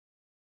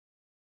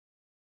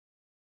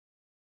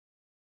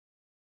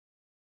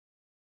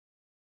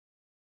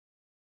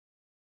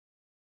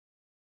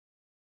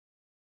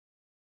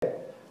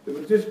They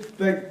were just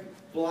big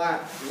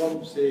black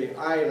lumps of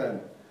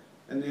iron,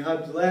 and they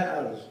had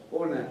letters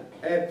on it,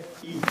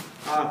 F-E-R-O-D-O,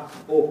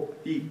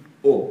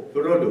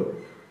 Ferodo.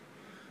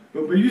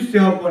 But we used to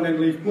have one in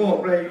Leaf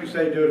Walk right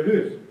outside our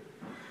house.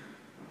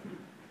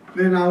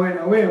 Then I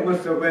went away, I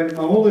must have went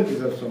on my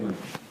holidays or something.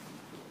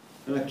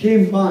 And I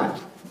came back,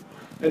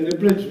 and the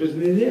bridge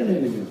wasn't there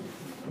anymore.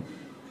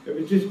 It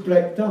was just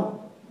bricked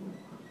up.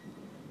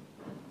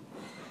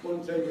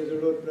 One side of the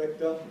road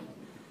bricked up,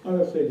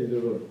 other side of the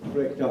road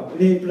bricked up.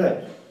 No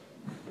bridge.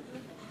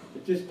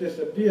 It just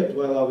disappeared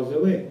while I was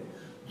away.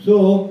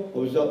 So I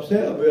was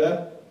upset about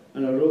it,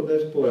 and I wrote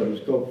this poem.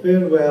 It's called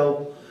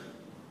Farewell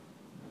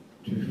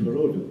to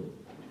Ferodo.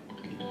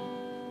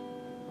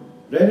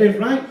 Ready,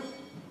 Frank?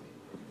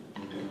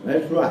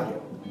 Let's rock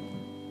it.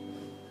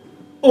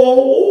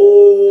 Oh,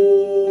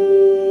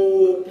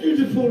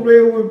 beautiful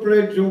railway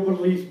bridge over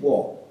Leith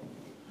Walk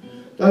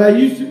that I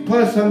used to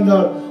pass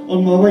under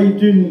on my way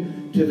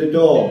down to the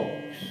docks.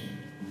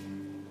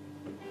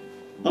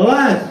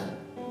 Alas,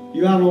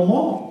 you are no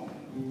more.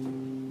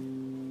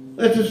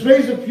 Let us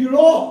raise a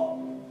furore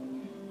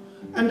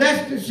and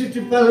ask the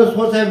city fellows,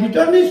 what have you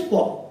done this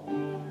for?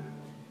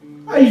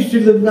 I used to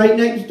live right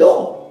next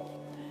door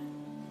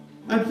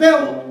and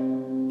felt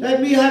that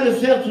we had a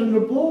certain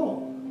rapport.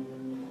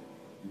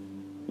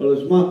 Well,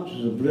 as much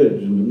as a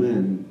bridge and a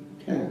man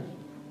can.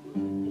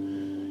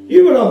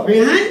 You were awfully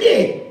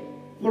handy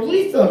for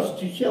Leithers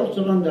to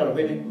shelter under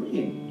when it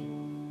rained.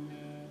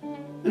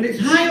 And it's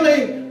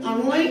highly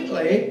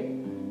unlikely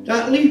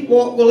that Leith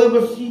Walk will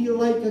ever see you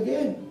like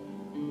again.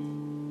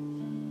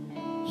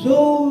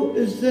 So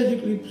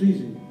aesthetically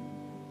pleasing,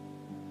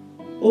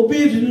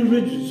 albeit in a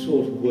rigid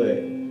sort of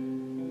way.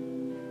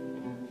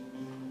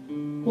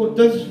 What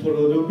does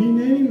Ferodo mean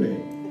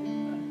anyway?